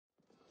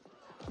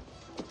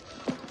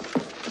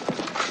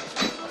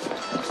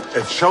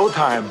It's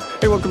showtime.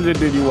 Hey, welcome to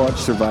Did You Watch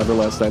Survivor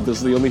Last Night? This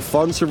is the only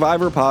fun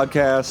Survivor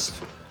podcast.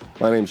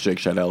 My name's Jake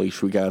Shadell. Each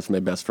week I asked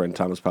my best friend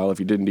Thomas Powell if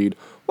you did indeed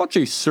watch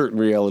a certain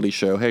reality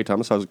show. Hey,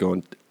 Thomas, how's it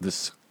going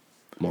this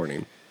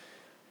morning?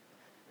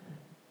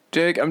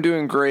 Jake, I'm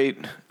doing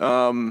great.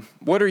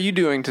 What are you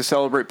doing to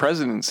celebrate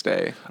President's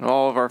Day and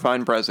all of our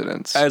fine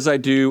presidents? As I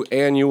do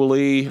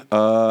annually,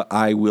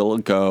 I will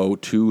go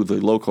to the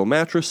local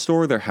mattress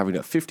store. They're having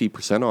a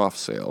 50% off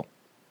sale.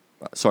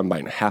 So I'm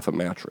buying half a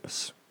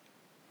mattress.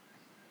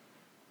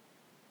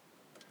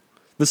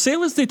 The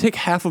sale is they take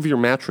half of your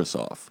mattress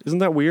off. Isn't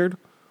that weird?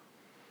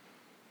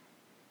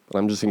 But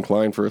I'm just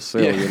inclined for a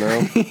sale, you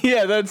know?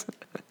 Yeah,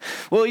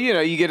 well,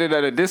 you get it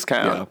at a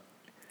discount.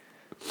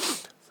 Yeah.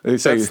 They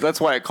say that's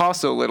why it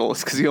costs so little.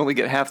 It's because you only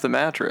get half the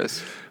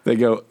mattress. They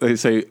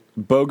say,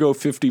 BOGO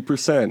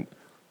 50%.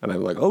 And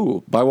I'm like,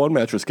 oh, buy one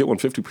mattress, get one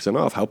 50%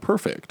 off. How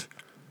perfect.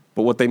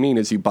 But what they mean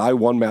is you buy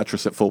one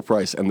mattress at full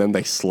price and then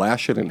they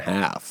slash it in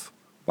half.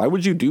 Why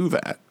would you do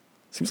that?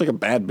 Seems like a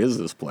bad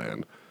business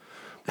plan.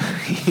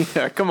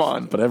 Yeah, come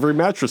on. But every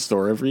mattress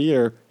store, every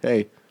year,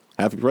 hey,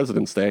 happy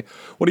President's Day.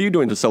 What are you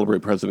doing to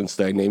celebrate President's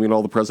Day? Naming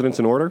all the presidents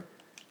in order?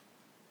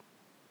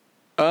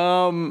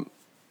 Man.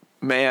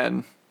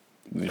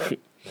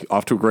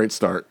 Off to a great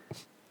start.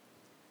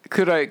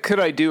 Could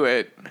I do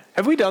it?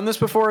 Have we done this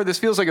before? This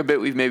feels like a bit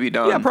we've maybe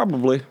done. Yeah,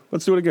 probably.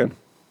 Let's do it again.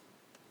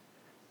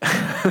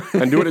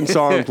 And do it in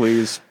song,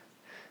 please.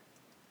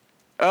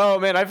 Oh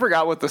man, I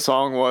forgot what the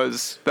song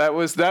was. That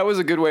was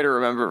a good way to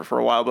remember it for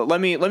a while. But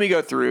let me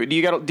go through. Do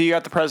you got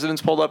the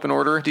presidents pulled up in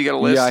order? Do you got a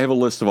list? Yeah, I have a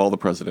list of all the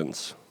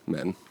presidents,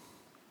 men.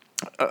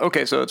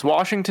 Okay, so it's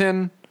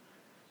Washington,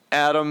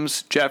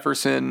 Adams,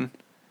 Jefferson,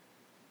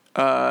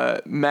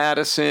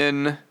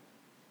 Madison,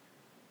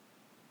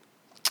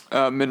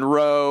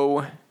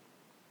 Monroe,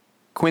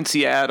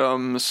 Quincy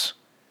Adams,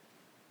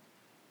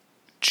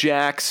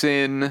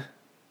 Jackson,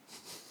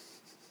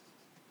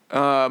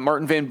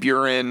 Martin Van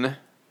Buren.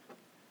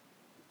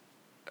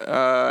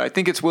 I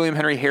think it's William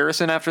Henry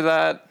Harrison after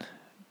that.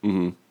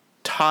 Mm-hmm.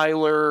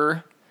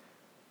 Tyler.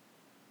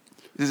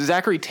 Is it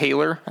Zachary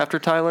Taylor after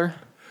Tyler?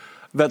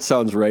 That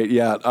sounds right.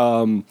 Yeah.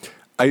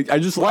 I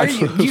just. Why are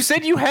you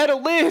said you had a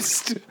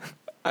list.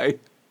 Sorry,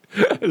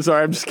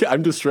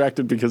 I'm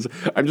distracted because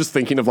I'm just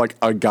thinking of like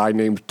a guy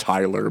named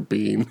Tyler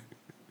Bean.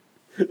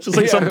 Just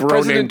like some bro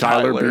President named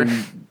Tyler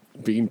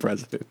Bean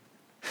president.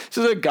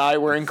 Just a guy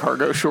wearing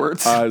cargo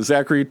shorts.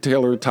 Zachary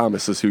Taylor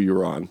Thomas is who you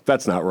were on.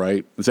 That's not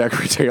right.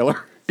 Zachary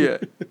Taylor. Yeah.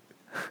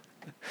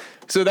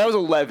 So that was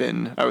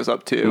 11 I was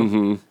up to.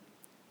 Mm-hmm.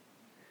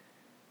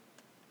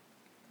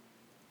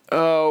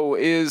 Oh,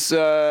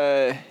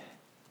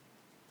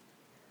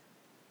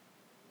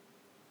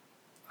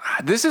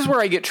 this is where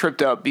I get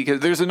tripped up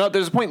because there's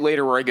a point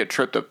later where I get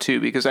tripped up too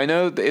because I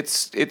know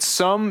it's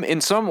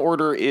in some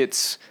order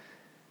is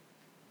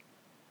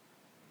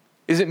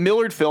it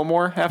Millard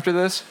Fillmore after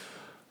this?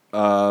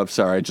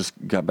 Sorry, I just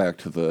got back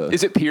to the.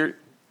 Is it Pierce?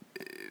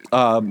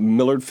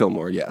 Millard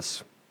Fillmore,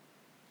 yes.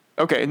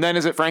 Okay, and then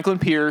is it Franklin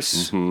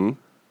Pierce? Mm-hmm.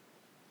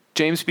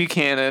 James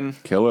Buchanan.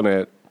 Killing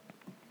it.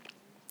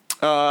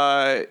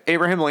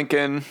 Abraham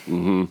Lincoln.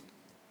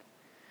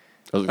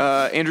 Mm-hmm.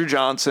 Andrew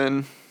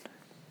Johnson.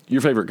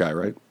 Your favorite guy,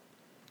 right?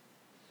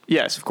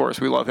 Yes, of course.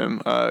 We love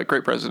him.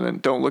 Great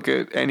president. Don't look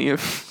at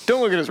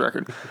his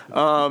record.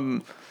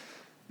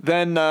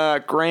 Then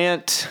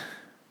Grant.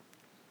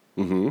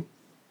 Mm-hmm.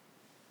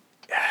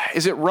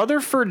 Is it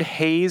Rutherford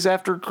Hayes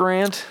after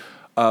Grant?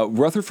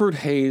 Rutherford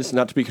Hayes,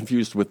 not to be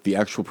confused with the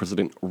actual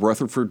president,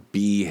 Rutherford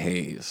B.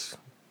 Hayes.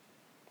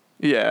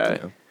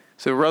 Yeah.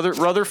 So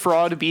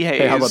Rutherford B. Hayes.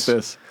 Hey, how about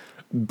this?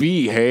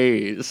 B.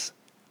 Hayes.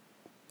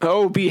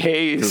 Oh, B.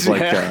 Hayes. It's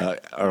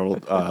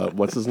like,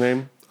 what's his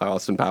name?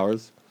 Austin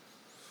Powers?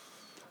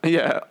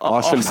 Yeah.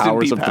 Austin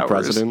Powers B. of the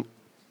president.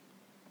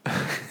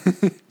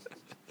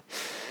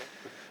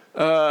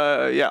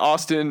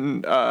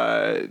 Austin,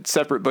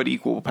 separate but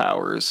equal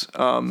powers.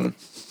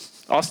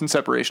 Austin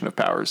separation of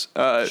powers.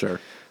 Sure.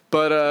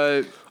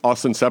 But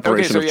Austin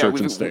separation of church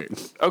and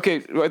state.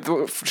 Okay,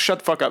 shut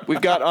the fuck up. We've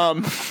got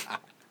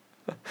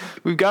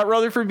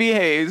Rutherford B.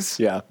 Hayes.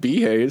 Yeah, B.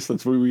 Hayes.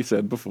 That's what we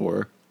said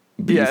before.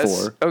 B4.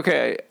 Yes.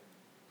 Okay.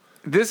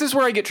 This is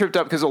where I get tripped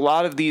up because a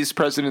lot of these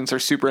presidents are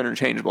super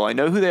interchangeable. I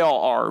know who they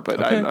all are, but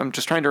okay. I'm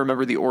just trying to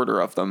remember the order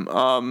of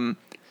them.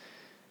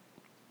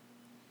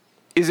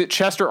 Is it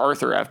Chester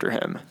Arthur after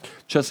him?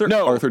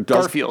 Arthur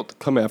does Garfield.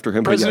 come after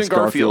him. President but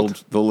yes,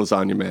 Garfield, the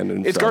lasagna man.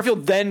 And it's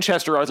Garfield then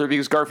Chester Arthur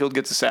because Garfield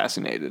gets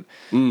assassinated.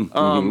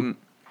 Mm-hmm.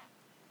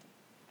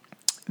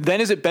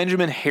 Then is it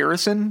Benjamin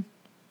Harrison?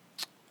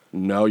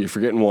 No, you're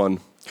forgetting one.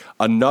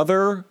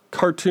 Another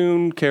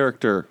cartoon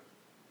character.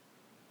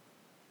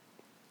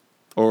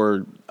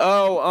 Or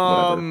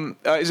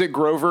is it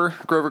Grover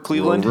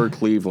Cleveland? Grover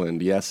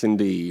Cleveland, yes,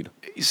 indeed.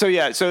 So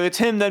it's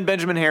him, then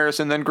Benjamin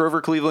Harrison, then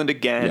Grover Cleveland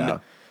again. Yeah.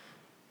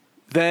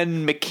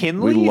 Then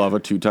McKinley? We love a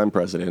two-time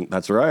president.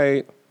 That's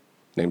right.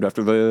 Named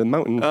after the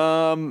mountain.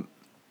 The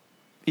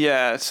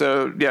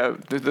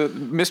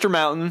Mr.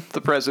 Mountain, the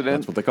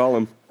president. That's what they call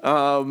him.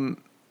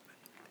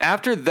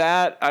 After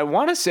that, I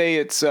want to say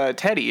it's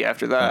Teddy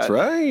after that. That's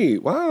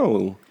right.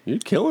 Wow. You're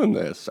killing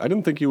this. I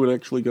didn't think you would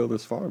actually go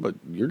this far, but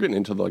you're getting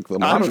into like the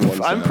modern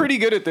ones. I'm now. pretty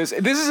good at this.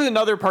 This is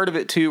another part of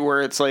it too,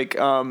 where it's like,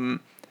 I'm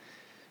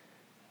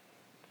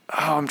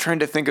trying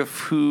to think of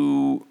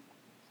who.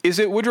 Is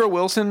it Woodrow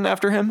Wilson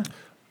after him?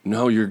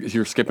 No,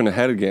 you're skipping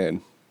ahead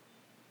again.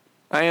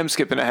 I am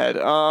skipping ahead.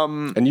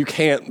 And you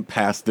can't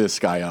pass this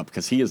guy up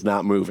because he is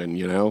not moving.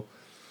 You know,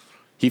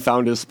 he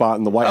found his spot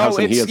in the White House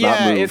and he has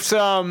not moved. It's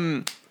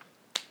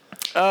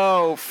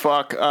oh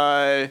fuck.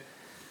 Our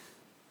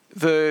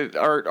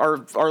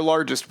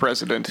largest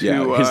president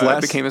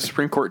who became a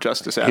Supreme Court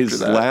justice after that.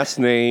 His last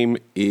name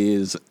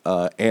is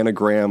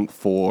anagram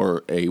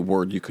for a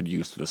word you could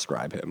use to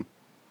describe him.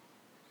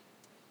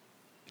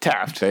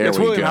 Taft. It's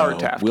William Howard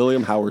Taft.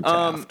 William Howard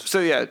Taft.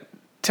 So yeah,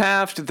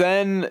 Taft.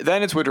 Then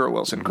it's Woodrow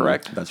Wilson,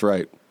 correct? That's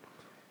right.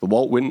 The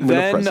Walt Whitman of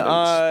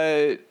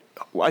presidents.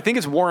 I think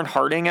it's Warren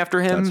Harding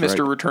after him, That's Mr.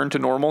 right. Return to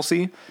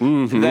Normalcy.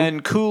 Mm-hmm.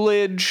 Then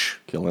Coolidge.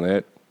 Killing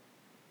it.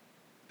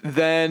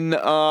 Then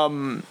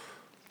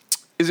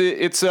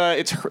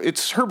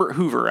it's Herbert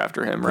Hoover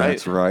after him, right?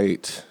 That's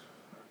right.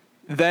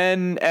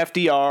 Then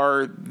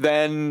FDR,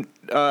 then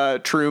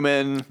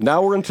Truman.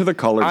 Now we're into the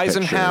colored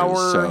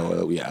Eisenhower. Pictures,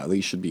 so yeah,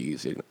 these should be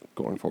easy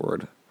going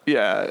forward.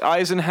 Yeah,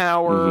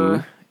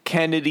 Eisenhower,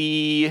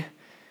 Kennedy,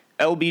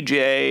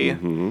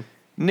 LBJ,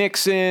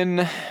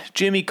 Nixon,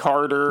 Jimmy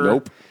Carter.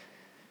 Nope.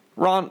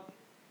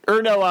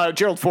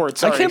 Gerald Ford.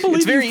 Sorry, I can't believe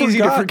it's very easy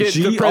to forget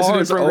the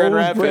president from Grand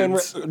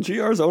Rapids.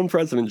 GR's own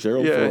president,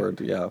 Gerald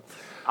Ford. Yeah.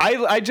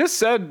 I just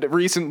said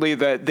recently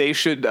that they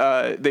should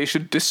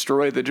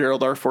destroy the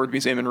Gerald R. Ford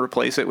Museum and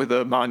replace it with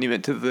a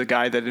monument to the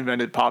guy that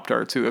invented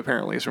Pop-Tarts, who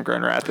apparently is from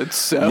Grand Rapids.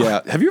 So yeah,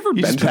 have you ever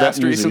been to that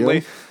museum?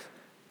 Recently.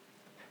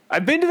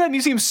 I've been to that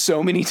museum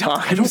so many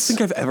times. I don't think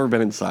I've ever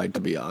been inside,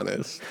 to be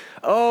honest.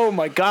 Oh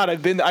my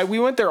God, we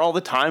went there all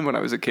the time when I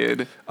was a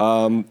kid.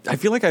 I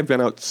feel like I've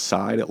been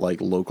outside at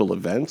like local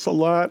events a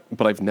lot,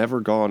 but I've never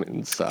gone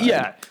inside.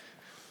 Yeah.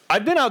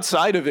 I've been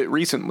outside of it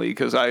recently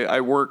because I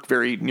work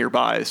very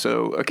nearby.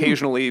 So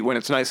occasionally when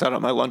it's nice out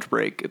on my lunch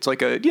break, it's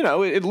like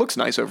it looks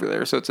nice over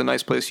there. So it's a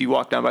nice place. You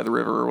walk down by the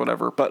river or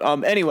whatever. But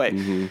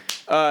anyway,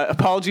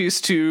 apologies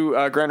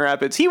to Grand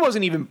Rapids. He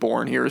wasn't even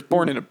born here. He was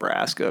born in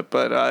Nebraska.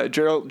 But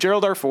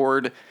Gerald R.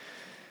 Ford,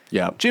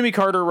 Jimmy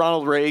Carter,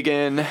 Ronald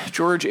Reagan,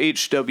 George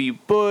H.W.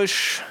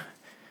 Bush,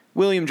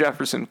 William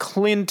Jefferson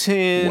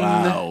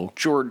Clinton,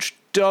 George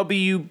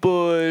W.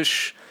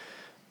 Bush,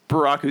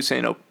 Barack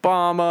Hussein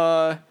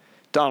Obama,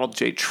 Donald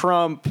J.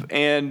 Trump,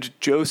 and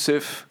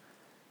Joseph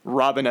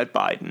Robinette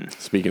Biden.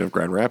 Speaking of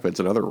Grand Rapids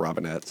and other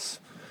Robinettes.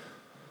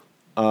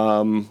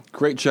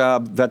 Great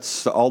job.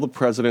 That's all the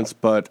presidents,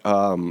 but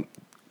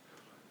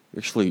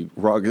actually,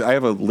 I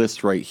have a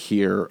list right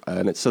here,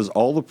 and it says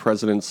all the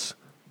presidents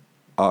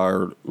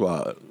are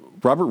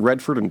Robert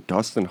Redford and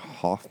Dustin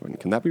Hoffman.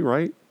 Can that be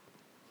right?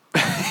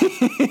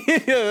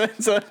 Yeah,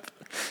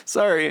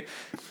 sorry.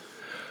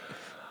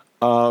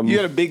 You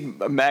got a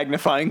big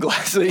magnifying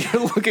glass that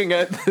you're looking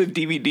at the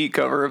DVD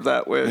cover of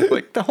that with.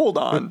 Like, hold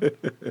on.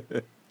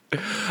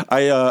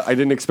 I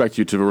didn't expect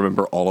you to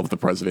remember all of the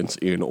presidents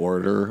in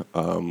order.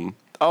 I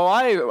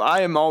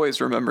am always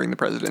remembering the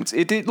presidents.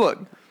 Look,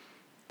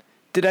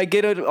 did I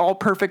get it all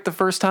perfect the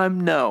first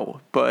time?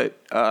 No, but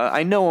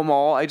I know them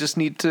all. I just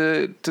need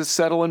to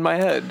settle in my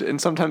head,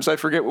 and sometimes I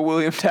forget what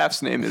William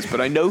Taft's name is,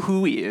 but I know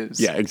who he is.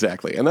 Yeah,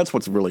 exactly, and that's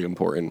what's really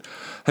important.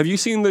 Have you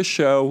seen this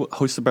show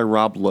hosted by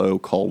Rob Lowe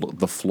called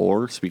The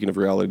Floor? Speaking of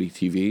reality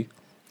TV.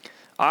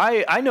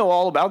 I know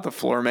all about The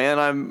Floor, man.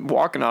 I'm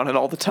walking on it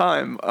all the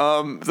time.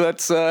 I'm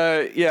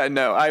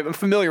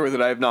familiar with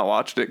it. I have not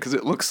watched it because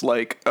it looks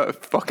like a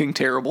fucking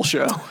terrible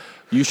show.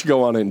 You should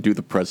go on and do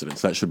the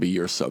presidents. That should be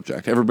your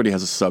subject. Everybody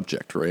has a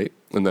subject, right?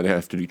 And then you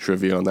have to do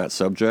trivia on that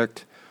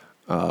subject.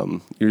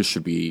 Yours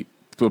should be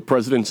the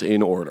presidents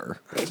in order.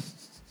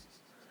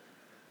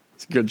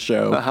 It's a good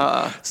show.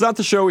 It's not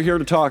the show we're here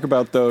to talk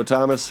about, though,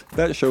 Thomas.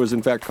 That show is,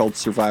 in fact, called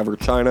Survivor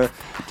China.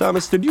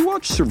 Thomas, did you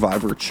watch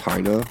Survivor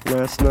China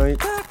last night?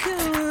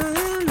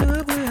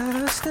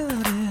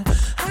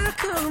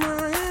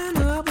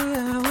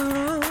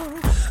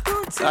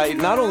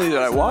 Not only did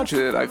I watch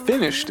it, I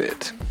finished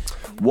it.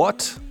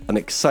 What an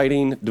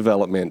exciting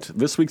development.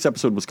 This week's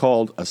episode was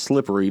called A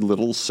Slippery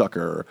Little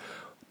Sucker.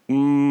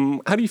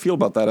 How do you feel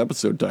about that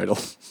episode title?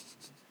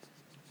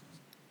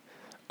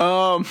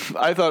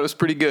 I thought it was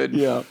pretty good.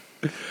 Yeah.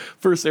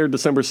 First aired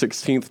December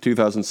 16th,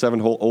 2007.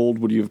 How old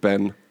would you have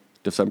been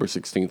December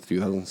 16th,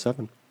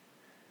 2007?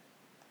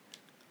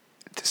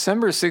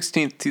 December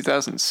 16th,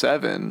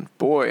 2007.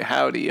 Boy,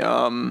 howdy.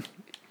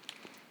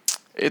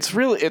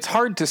 It's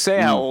hard to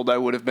say how old I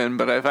would have been,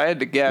 but if I had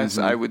to guess,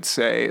 I would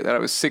say that I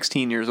was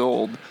 16 years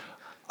old.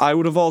 I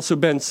would have also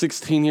been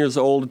 16 years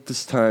old at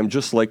this time,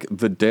 just like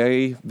the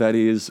day that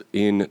is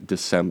in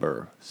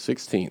December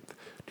 16th,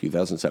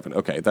 2007.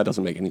 Okay, that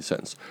doesn't make any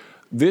sense.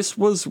 This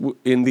was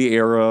in the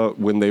era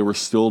when they were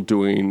still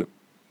doing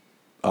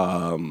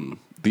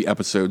the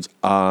episodes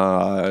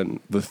on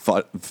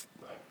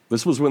the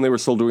This was when they were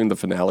still doing the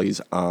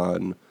finales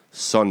on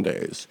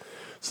Sundays.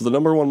 So the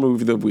number one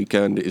movie of the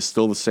weekend is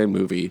still the same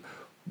movie,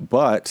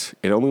 but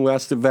it only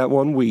lasted that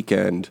one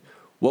weekend.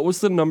 What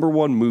was the number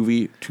one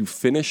movie to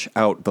finish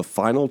out the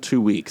final 2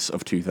 weeks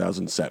of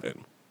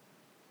 2007?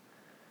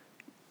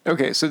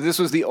 Okay, so this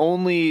was the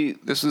only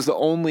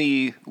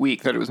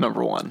week that it was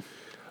number one.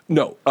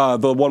 No,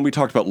 the one we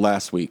talked about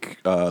last week,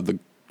 the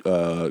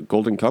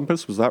Golden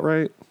Compass, was that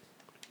right?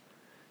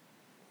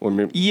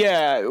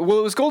 Yeah, well,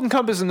 it was Golden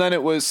Compass, and then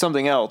it was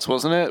something else,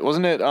 wasn't it?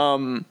 Wasn't it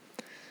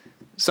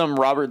some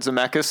Robert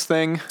Zemeckis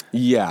thing?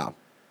 Yeah.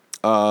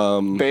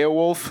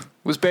 Beowulf?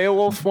 Was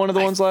Beowulf one of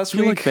the ones last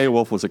week? I feel like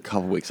Beowulf was a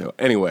couple weeks ago.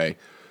 Anyway,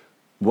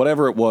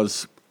 whatever it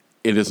was,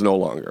 it is no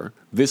longer.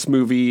 This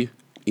movie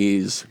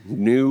is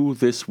new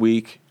this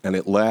week, and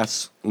it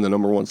lasts in the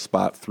number one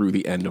spot through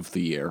the end of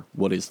the year.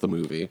 What is the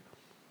movie?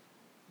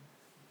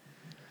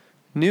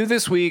 New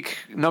this week,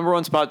 number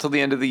one spot till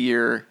the end of the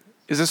year.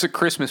 Is this a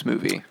Christmas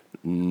movie?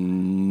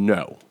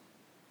 No.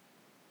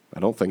 I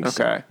don't think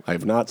so. Okay. I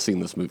have not seen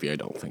this movie, I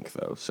don't think,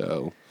 though,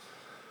 so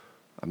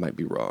I might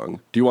be wrong.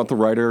 Do you want the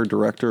writer,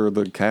 director, or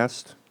the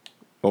cast?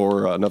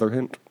 Or another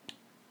hint?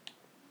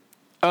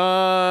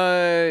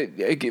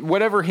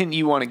 Whatever hint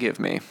you want to give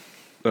me.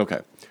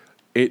 Okay.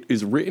 It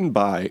is written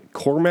by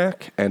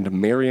Cormac and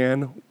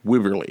Marianne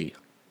Wibberley.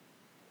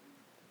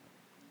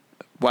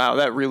 Wow,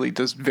 that really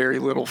does very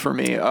little for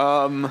me.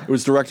 It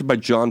was directed by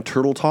John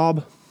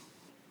Turteltaub.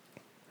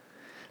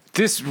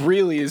 This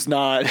really is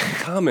not.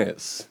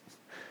 Thomas.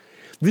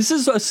 This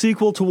is a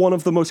sequel to one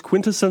of the most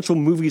quintessential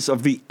movies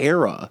of the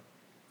era,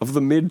 of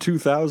the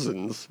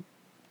mid-2000s.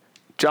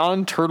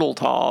 John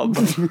Turteltaub.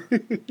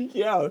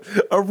 Yeah,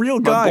 a real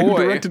guy who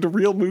directed a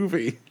real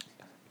movie.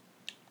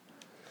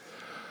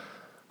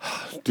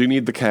 Do you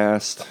need the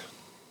cast?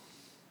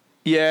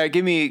 Yeah,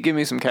 give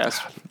me some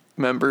cast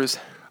members.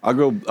 I'll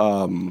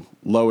go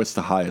lowest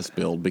to highest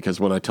build, because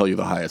when I tell you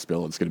the highest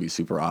build, it's going to be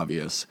super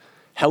obvious.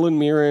 Helen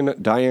Mirren,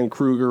 Diane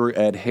Kruger,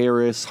 Ed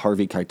Harris,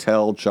 Harvey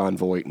Keitel, Jon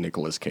Voight,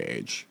 Nicolas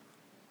Cage.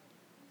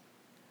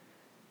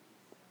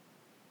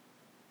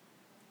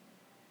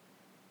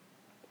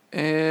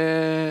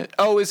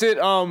 Is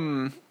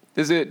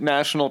it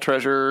National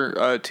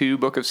Treasure 2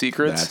 Book of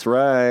Secrets? That's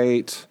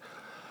right.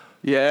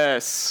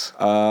 Yes.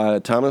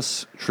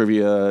 Thomas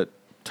Trivia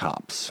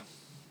Tops.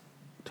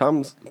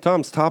 Tom's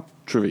Top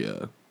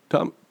Trivia.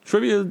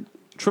 Trivia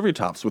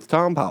Tops with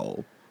Tom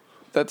Powell.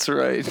 That's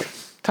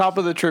right. Top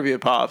of the Trivia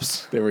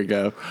Pops. There we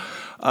go.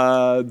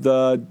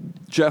 The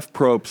Jeff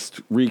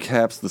Probst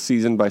recaps the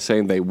season by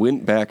saying they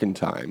went back in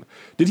time.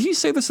 Did he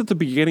say this at the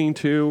beginning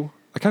too?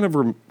 I kind of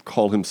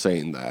recall him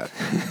saying that.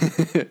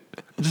 It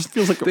just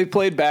feels like they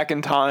played Back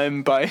in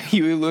Time by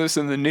Huey Lewis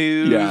and the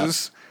News. Yeah.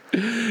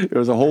 It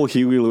was a whole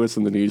Huey Lewis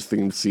and the News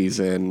themed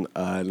season,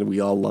 and we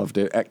all loved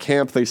it. At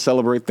camp, they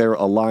celebrate their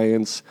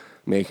alliance,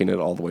 making it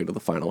all the way to the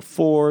Final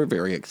Four.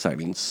 Very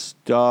exciting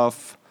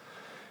stuff.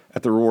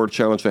 At the Reward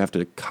Challenge, they have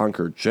to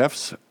conquer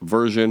Jeff's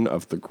version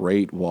of the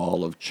Great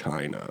Wall of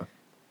China.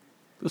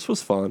 This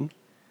was fun.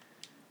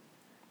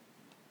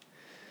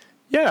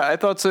 Yeah, I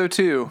thought so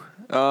too.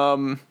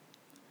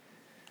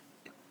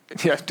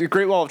 Yeah, the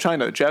Great Wall of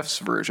China, Jeff's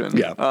version.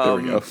 Yeah, there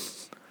we go.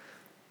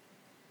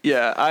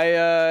 Yeah,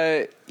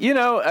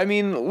 I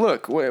mean,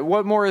 look,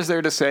 what more is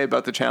there to say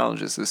about the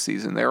challenges this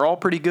season? They're all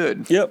pretty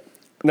good. Yep.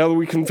 Now that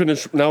we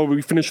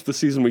finish the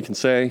season, we can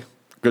say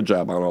good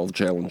job on all the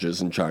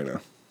challenges in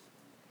China.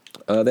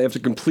 They have to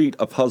complete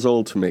a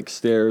puzzle to make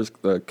stairs,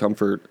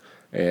 comfort,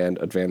 and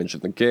advantage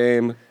in the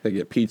game. They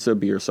get pizza,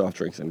 beer, soft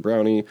drinks, and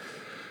brownie.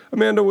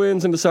 Amanda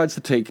wins and decides to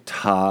take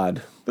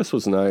Todd. This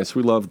was nice.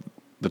 We love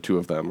the two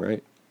of them,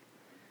 right?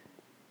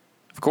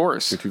 Of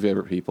course. Your two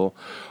favorite people.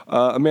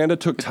 Amanda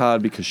took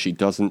Todd because she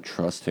doesn't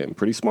trust him.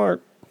 Pretty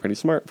smart. Pretty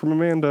smart from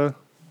Amanda.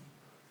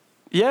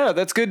 Yeah,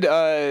 that's good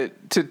to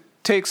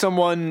take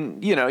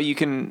someone, you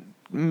can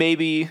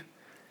maybe...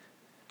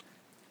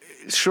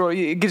 Sure,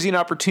 it gives you an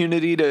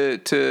opportunity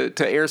to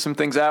air some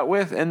things out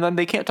with, and then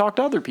they can't talk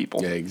to other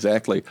people. Yeah,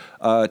 exactly.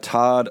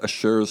 Todd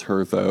assures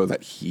her, though,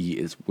 that he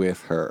is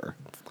with her.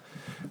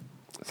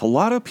 There's a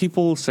lot of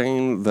people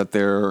saying that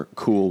they're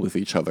cool with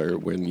each other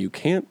when you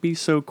can't be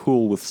so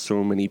cool with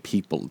so many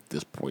people at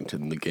this point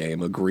in the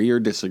game. Agree or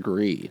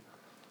disagree?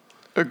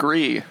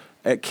 Agree.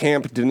 At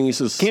camp,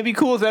 Denise's... Can't be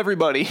cool with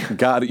everybody.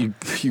 God, you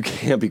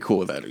can't be cool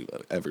with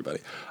everybody.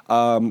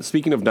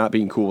 Speaking of not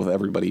being cool with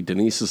everybody,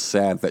 Denise is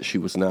sad that she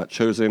was not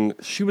chosen.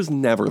 She was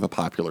never the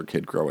popular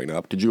kid growing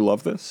up. Did you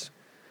love this?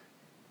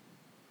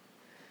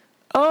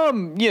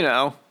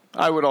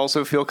 I would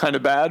also feel kind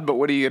of bad, but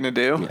what are you going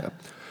to do? Yeah.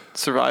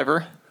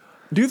 Survivor.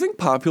 Do you think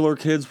popular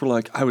kids were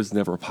like, I was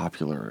never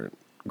popular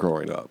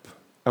growing up?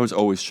 I was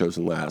always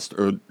chosen last.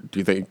 Or do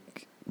you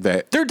think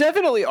that... There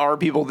definitely are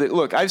people that...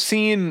 Look, I've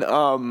seen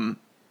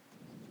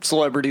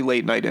celebrity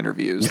late night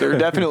interviews. There are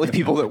definitely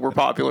people that were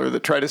popular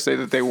that try to say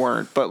that they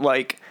weren't. But,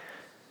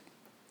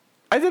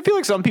 I feel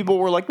like some people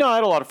were like, no, I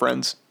had a lot of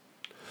friends.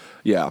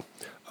 Yeah.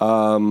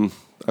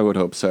 I would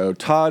hope so.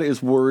 Todd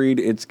is worried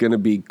it's going to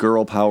be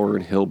girl power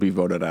and he'll be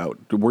voted out.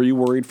 Were you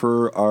worried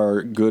for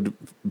our good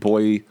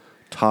boy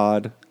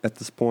Todd at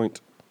this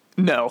point?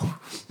 No.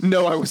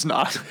 No, I was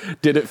not.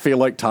 Did it feel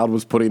like Todd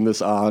was putting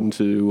this on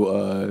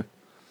to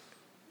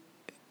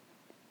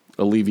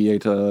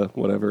alleviate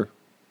whatever?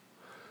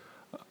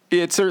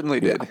 It certainly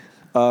did.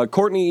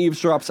 Courtney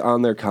eavesdrops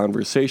on their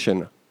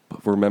conversation.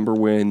 But remember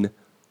when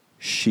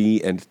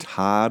she and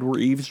Todd were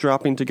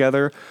eavesdropping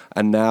together,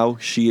 and now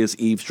she is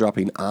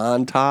eavesdropping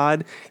on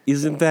Todd?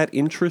 Isn't that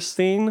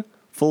interesting?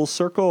 Full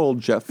circle,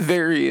 Jeff.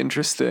 Very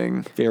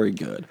interesting. Very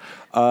good.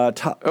 How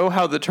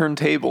the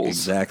turntables.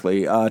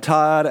 Exactly.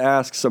 Todd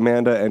asks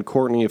Amanda and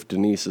Courtney if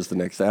Denise is the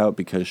next out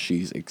because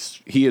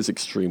he is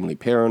extremely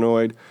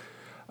paranoid.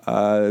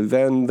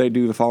 Then they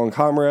do the Fallen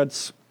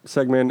Comrades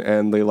segment,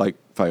 and they light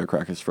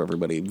firecrackers for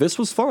everybody. This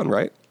was fun,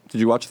 right? Did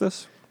you watch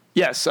this?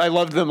 Yes, I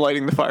loved them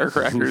lighting the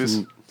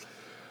firecrackers.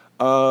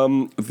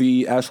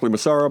 The Ashley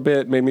Massaro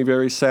bit made me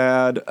very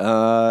sad.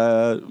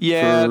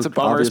 Yeah, it's a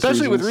bummer,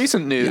 especially with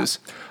recent news.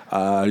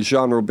 Yeah.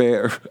 Jean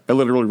Robert, I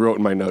literally wrote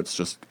in my notes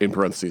just in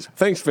parentheses,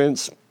 thanks,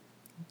 Vince.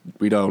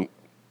 We don't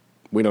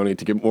need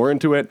to get more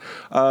into it.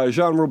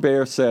 Jean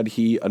Robert said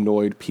he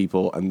annoyed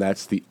people, and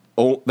that's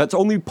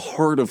only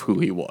part of who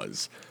he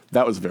was.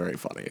 That was very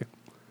funny.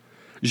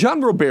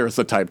 Jean Robert is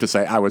the type to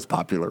say, I was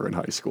popular in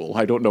high school.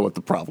 I don't know what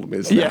the problem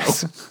is now.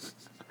 Yes.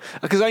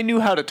 Because I knew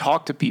how to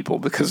talk to people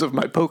because of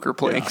my poker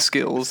playing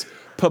skills.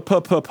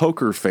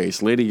 Poker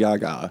Face, Lady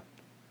Gaga,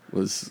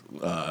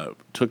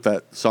 took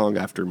that song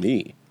after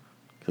me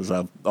because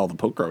of all the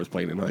poker I was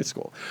playing in high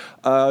school.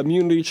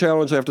 Immunity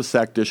challenge, I have to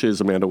stack dishes.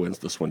 Amanda wins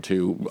this one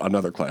too.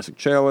 Another classic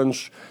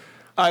challenge.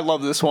 I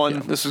love this one. Yeah.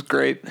 This is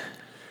great.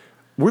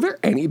 Were there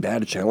any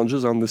bad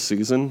challenges on this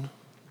season?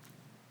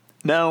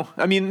 No.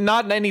 I mean,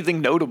 not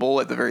anything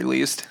notable at the very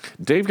least.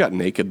 Dave got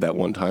naked that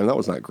one time. That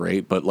was not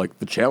great, but like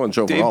the challenge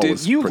overall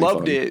was you pretty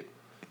loved fun. it.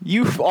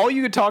 All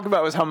you could talk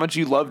about was how much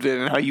you loved it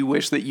and how you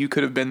wish that you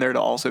could have been there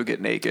to also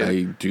get naked.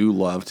 I do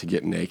love to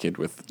get naked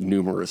with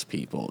numerous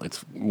people. It's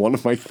one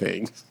of my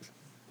things.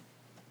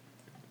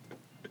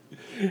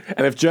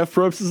 And if Jeff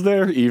Probst is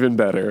there, even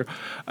better.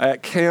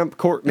 At camp,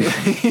 Courtney,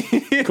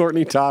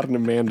 Todd, and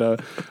Amanda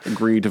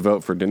agree to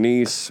vote for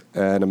Denise,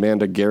 and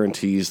Amanda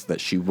guarantees that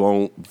she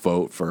won't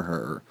vote for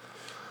her.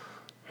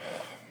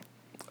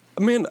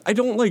 Amanda, I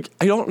don't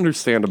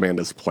understand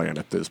Amanda's plan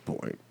at this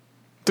point.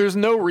 There's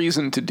no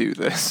reason to do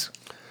this.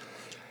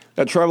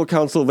 At Tribal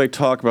Council, they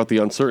talk about the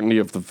uncertainty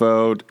of the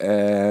vote,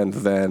 and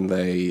then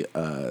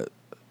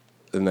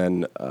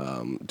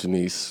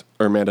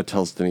Amanda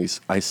tells Denise,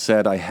 I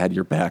said I had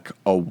your back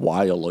a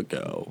while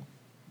ago.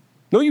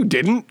 No, you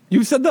didn't.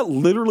 You said that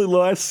literally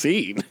last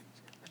scene.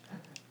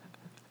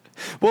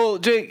 Well,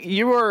 Jake,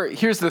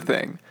 here's the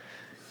thing.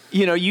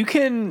 You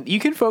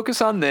can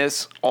focus on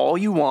this all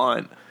you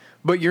want,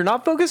 but you're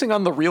not focusing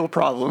on the real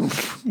problem.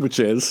 Which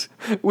is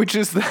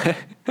that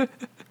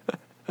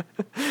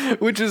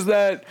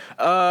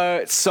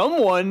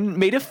someone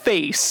made a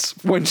face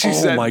when she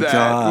said that,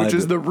 God. Which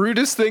is the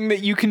rudest thing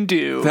that you can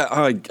do.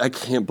 I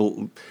can't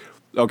believe.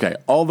 Okay,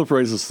 all the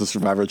praises to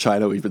Survivor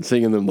China. We've been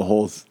singing them the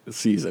whole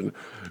season.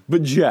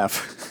 But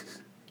Jeff,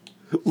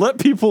 let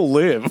people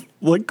live.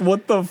 Like,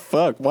 what the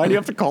fuck? Why do you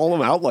have to call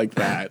them out like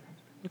that?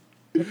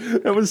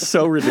 That was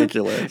so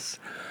ridiculous.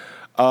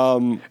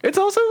 It's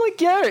also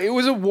like, it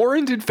was a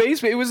warranted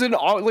face, but it was an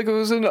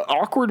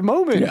awkward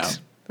moment. Yeah.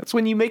 That's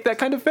when you make that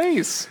kind of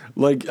face.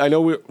 Like, I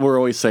know we're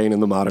always saying in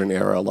the modern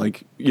era,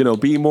 like,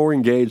 be more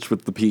engaged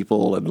with the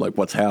people and, like,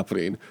 what's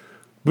happening.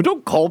 But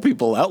don't call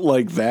people out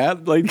like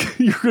that. Like,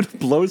 you're going to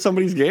blow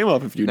somebody's game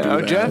up if you do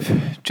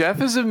that.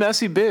 Jeff is a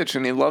messy bitch,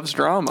 and he loves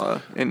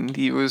drama. And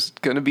he was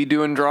going to be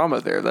doing drama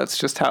there. That's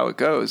just how it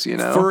goes,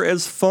 For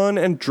as fun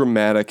and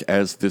dramatic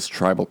as this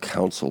tribal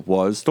council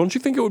was, don't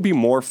you think it would be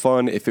more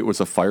fun if it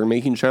was a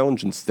fire-making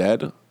challenge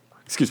instead?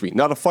 Excuse me,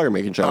 not a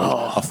fire-making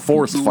challenge, a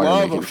forced fire-making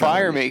challenge. We love a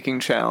fire-making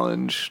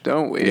challenge,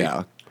 don't we?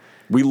 Yeah.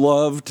 We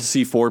love to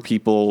see 4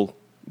 people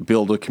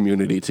build a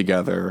community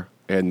together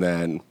and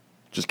then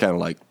just kind of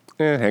like,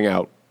 hang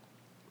out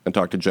and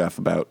talk to Jeff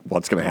about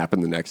what's going to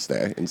happen the next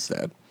day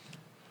instead.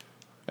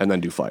 And then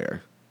do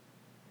fire.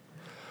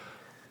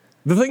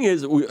 The thing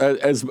is,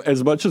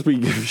 as much as we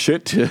give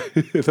shit to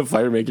the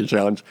fire-making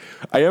challenge,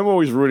 I am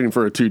always rooting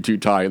for a 2-2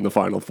 tie in the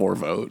final 4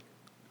 vote.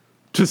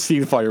 To see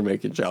the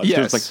fire-making challenge.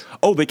 Yes. It's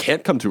like, they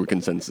can't come to a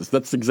consensus.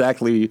 That's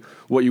exactly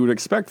what you would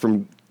expect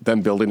from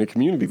them building a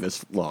community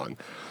this long.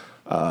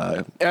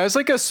 It's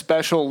like a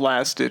special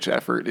last-ditch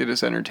effort. It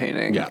is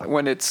entertaining. Yeah.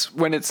 When it's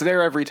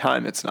there every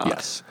time, it's not.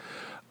 Yes.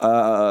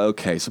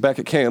 Okay, so back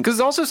at camp. Because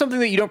it's also something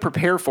that you don't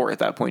prepare for at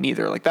that point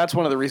either. Like, that's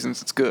one of the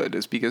reasons it's good,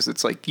 is because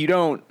it's like you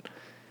know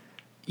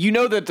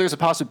that there's a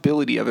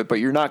possibility of it,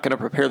 but you're not going to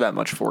prepare that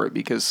much for it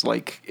because,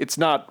 like, it's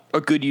not a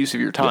good use of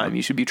your time. Yeah.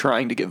 You should be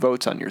trying to get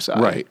votes on your side.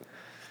 Right.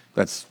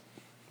 That's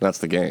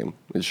the game.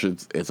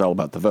 It's all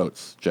about the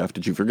votes. Jeff,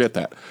 did you forget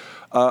that?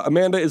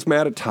 Amanda is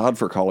mad at Todd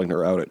for calling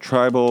her out at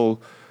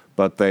Tribal,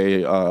 but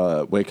they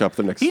wake up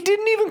the next... He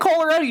didn't even call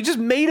her out. He just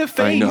made a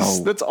face. I know.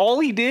 That's all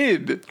he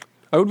did.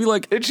 I would be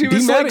like, And she be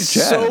was mad like at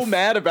Jeff. so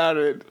mad about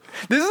it.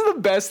 This is the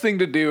best thing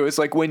to do. Is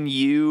like when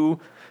you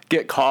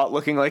get caught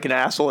looking like an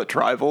asshole at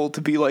Tribal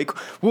to be like,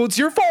 well, it's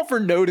your fault for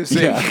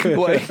noticing. Yeah.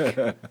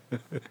 Like,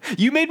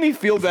 you made me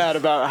feel bad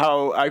about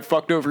how I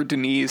fucked over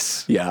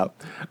Denise. Yeah.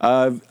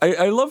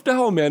 I loved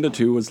how Amanda,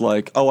 too, was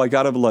like, oh, I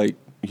gotta, like,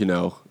 you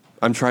know,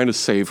 I'm trying to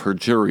save her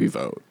jury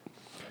vote.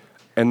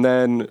 And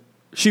then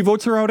she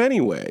votes her out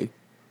anyway.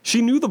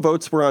 She knew the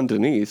votes were on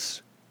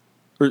Denise.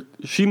 Or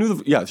she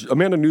knew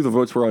Amanda knew the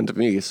votes were on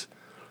Denise.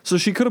 So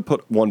she could have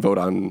put one vote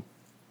on,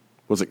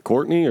 was it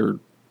Courtney?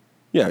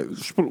 Yeah,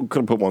 she could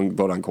have put one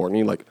vote on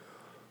Courtney. Like,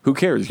 who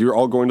cares? You're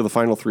all going to the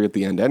final three at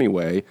the end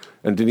anyway.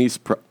 And Denise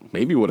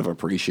maybe would have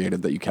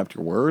appreciated that you kept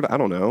your word. I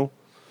don't know.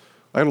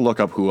 I had to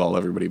look up who all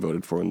everybody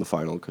voted for in the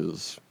final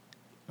because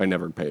I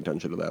never pay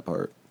attention to that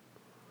part.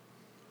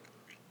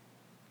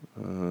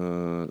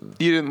 You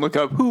didn't look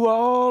up who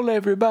all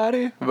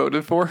everybody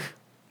voted for?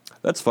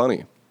 That's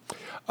funny.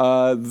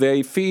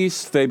 They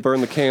feast, they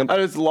burn the camp. I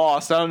was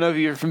Lost. I don't know if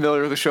you're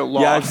familiar with the show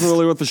Lost. Yeah, I'm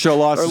familiar with the show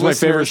Lost. It's my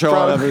favorite show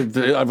I've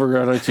ever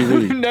got on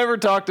TV. We never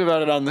talked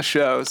about it on the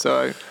show,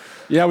 so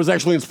Yeah, I was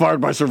actually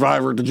inspired by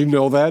Survivor. Did you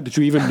know that? Did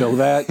you even know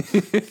that?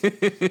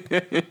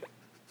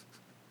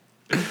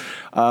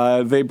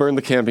 They burn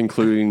the camp,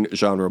 including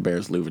Jean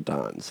Robert's Louis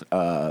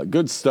Vuittons.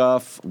 Good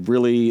stuff.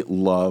 Really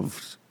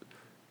loved.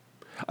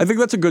 I think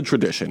that's a good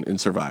tradition in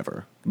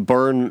Survivor.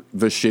 Burn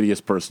the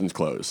shittiest person's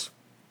clothes.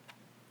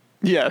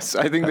 yes,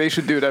 I think they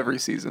should do it every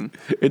season.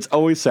 It's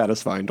always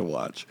satisfying to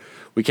watch.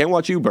 We can't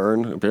watch you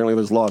burn. Apparently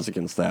there's laws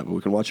against that, but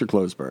we can watch your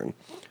clothes burn.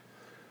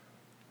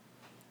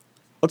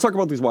 Let's talk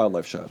about these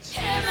wildlife shots.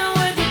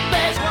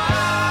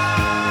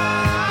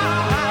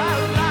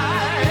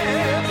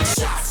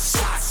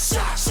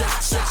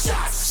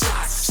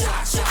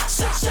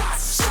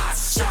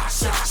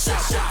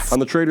 On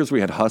the traders, we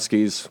had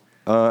huskies,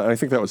 and I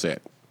think that was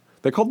it.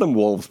 They called them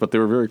wolves, but they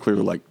were very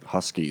clearly like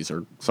huskies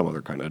or some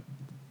other kind of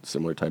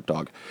similar type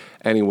dog.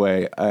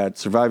 Anyway, at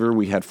Survivor,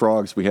 we had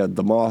frogs, we had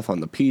the moth on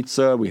the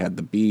pizza, we had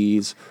the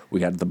bees,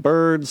 we had the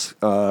birds,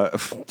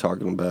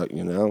 talking about,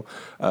 you know.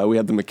 We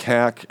had the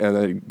macaque, and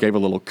they gave a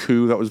little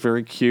coo that was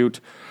very cute.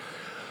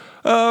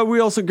 We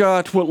also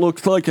got what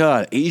looked like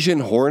an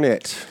Asian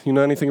hornet. You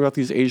know anything about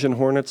these Asian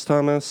hornets,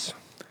 Thomas?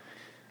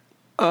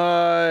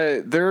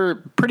 They're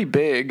pretty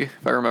big,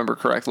 if I remember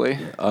correctly.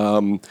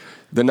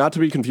 They're not to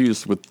be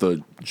confused with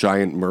the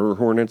giant murder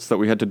hornets that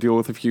we had to deal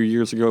with a few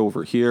years ago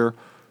over here.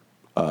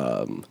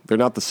 They're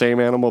not the same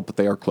animal, but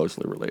they are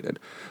closely related.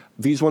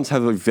 These ones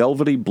have a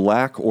velvety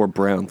black or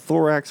brown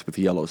thorax with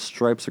yellow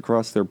stripes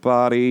across their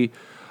body.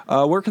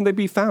 Where can they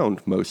be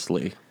found,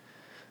 mostly?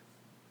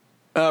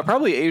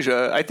 Probably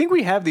Asia. I think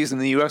we have these in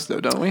the U.S.,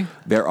 though, don't we?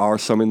 There are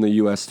some in the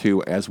U.S.,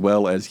 too, as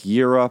well as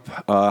Europe.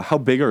 How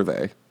big are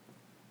they?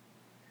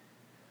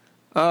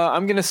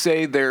 I'm going to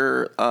say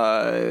they're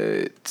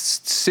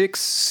 6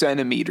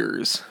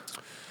 centimeters.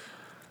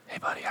 Hey,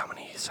 buddy, how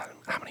many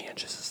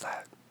inches is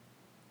that?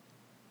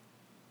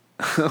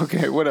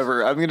 Okay,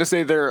 whatever. I'm going to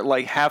say they're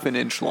like half an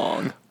inch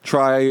long.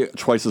 Try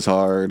twice as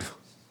hard.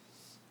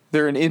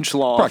 They're an inch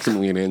long.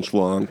 Approximately an inch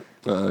long,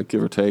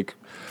 give or take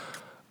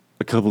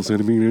a couple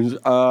centimeters.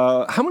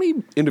 How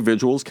many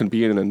individuals can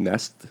be in a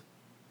nest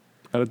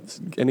at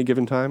any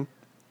given time?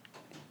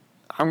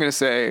 I'm going to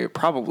say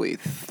probably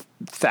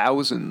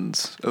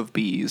thousands of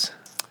bees.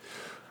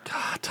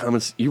 God,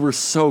 Thomas, you were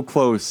so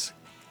close.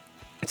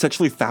 It's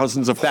actually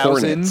thousands of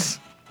hornets.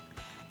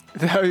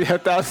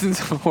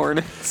 Thousands of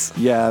hornets.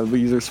 Yeah,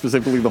 these are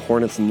specifically the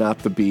hornets, not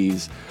the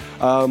bees.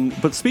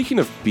 But speaking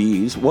of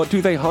bees, what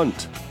do they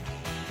hunt?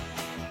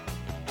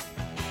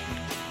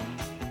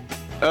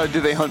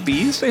 Do they hunt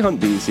bees? They hunt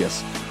bees,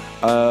 yes.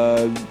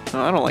 Oh,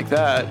 I don't like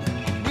that.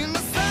 When the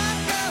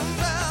sun comes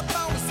up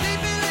on a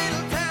sleepy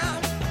little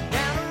town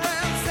down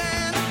around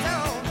San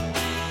Antonio,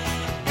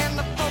 and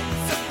the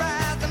folks are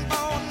rising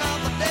for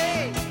another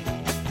day,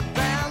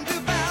 round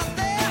about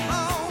their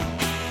home.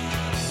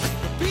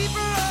 The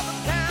people of the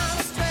town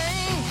are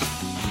strange,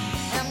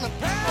 and the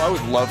I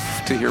would love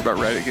to hear about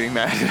Reddit getting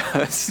mad at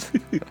us.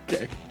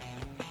 Okay.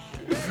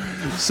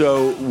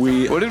 So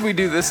What did we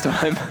do this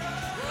time?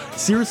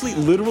 seriously,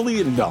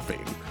 literally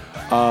nothing.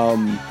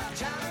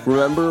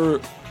 Remember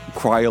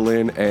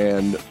Kryolyn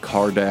and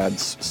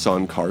Cardad's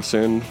son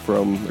Carson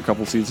from a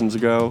couple seasons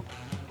ago?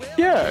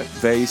 Yeah.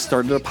 They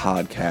started a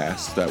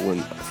podcast that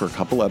went for a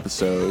couple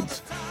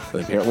episodes.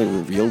 They apparently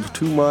revealed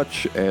too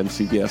much, and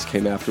CBS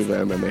came after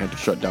them, and they had to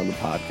shut down the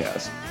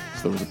podcast.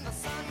 So there was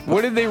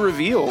What did they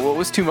reveal? What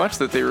was too much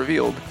that they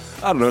revealed?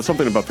 I don't know,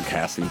 something about the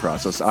casting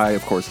process. I,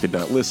 of course, did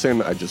not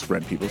listen. I just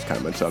read people's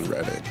comments on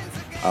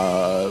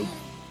Reddit.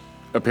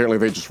 Apparently,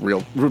 they just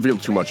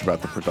revealed too much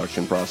about the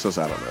production process.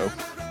 I don't know.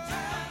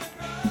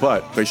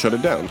 But they shut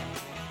it down.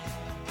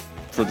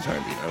 For the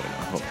time being, I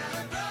don't know.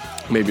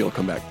 Maybe it'll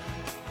come back.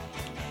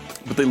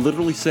 But they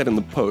literally said in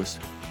the post,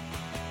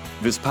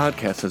 this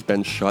podcast has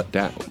been shut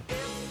down.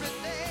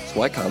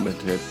 So I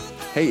commented,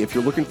 hey, if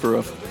you're looking for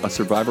a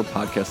Survivor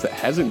podcast that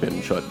hasn't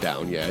been shut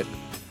down yet,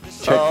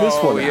 check this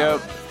one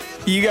out.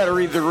 You got to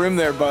read the room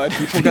there, bud.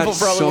 People got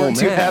probably so weren't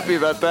too mad. happy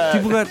about that.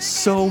 People got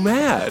so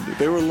mad.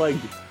 They were like,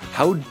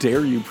 "How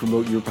dare you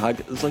promote your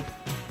podcast?" It's like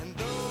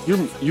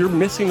you're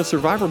missing a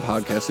Survivor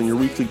podcast in your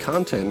weekly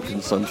content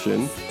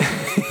consumption.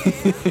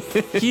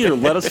 Here,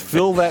 let us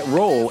fill that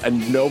role,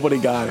 and nobody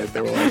got it.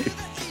 They were like,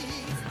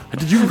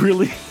 "Did you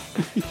really?"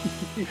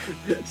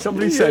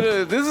 Somebody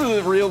said, "This is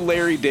a real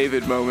Larry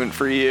David moment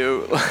for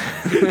you."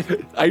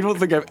 I don't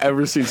think I've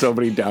ever seen so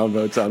many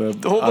downvotes on a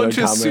whole bunch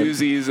of comment.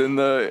 Susies in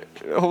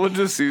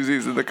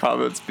the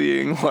comments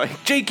being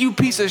like, "Jake, you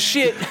piece of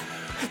shit!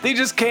 They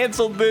just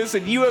canceled this,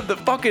 and you have the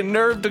fucking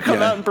nerve to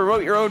come out and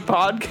promote your own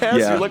podcast."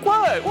 Yeah. You're like,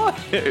 "What?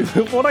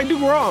 What'd I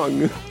do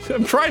wrong?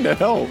 I'm trying to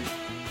help."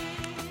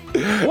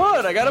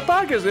 What? I got a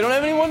podcast. They don't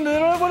have anyone. They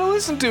don't want to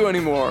listen to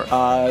anymore."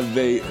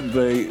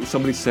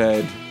 Somebody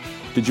said,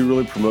 "Did you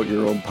really promote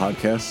your own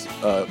podcast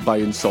by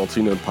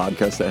insulting a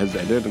podcast that has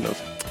ended?" And I was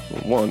like,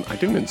 well, one, I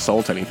didn't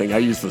insult anything. I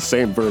used the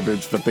same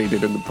verbiage that they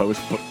did in the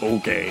post, but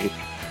okay.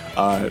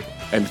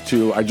 And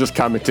two, I just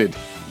commented,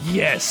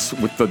 "Yes,"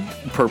 with the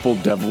purple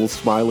devil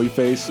smiley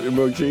face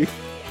emoji.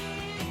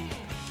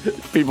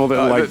 People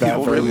didn't like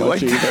that very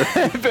much either.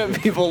 I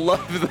bet people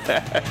love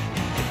that.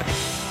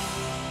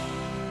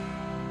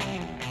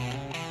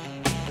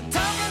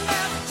 Talking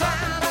about the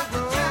time to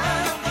grow.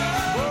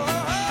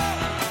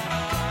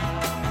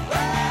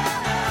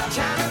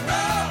 Time to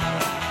grow.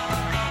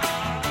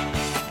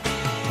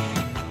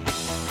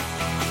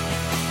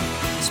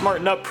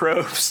 Smarten up,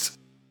 Probst.